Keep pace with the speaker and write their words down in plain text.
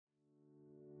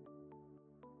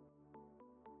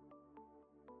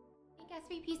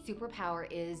SVP superpower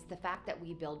is the fact that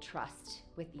we build trust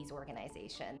with these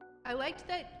organizations. I liked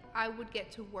that I would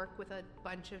get to work with a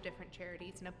bunch of different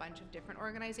charities and a bunch of different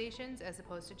organizations as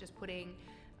opposed to just putting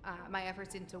my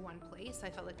efforts into one place. I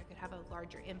felt like I could have a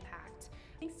larger impact.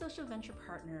 I think Social Venture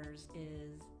Partners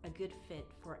is a good fit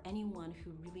for anyone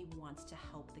who really wants to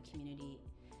help the community,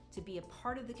 to be a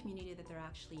part of the community that they're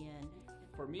actually in.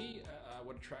 For me,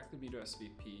 what attracted me to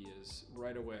SVP is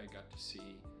right away I got to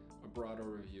see a broad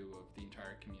overview of the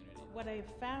entire community. What I've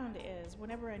found is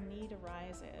whenever a need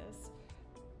arises,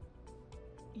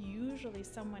 usually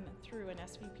someone through an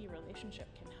SVP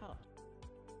relationship can help.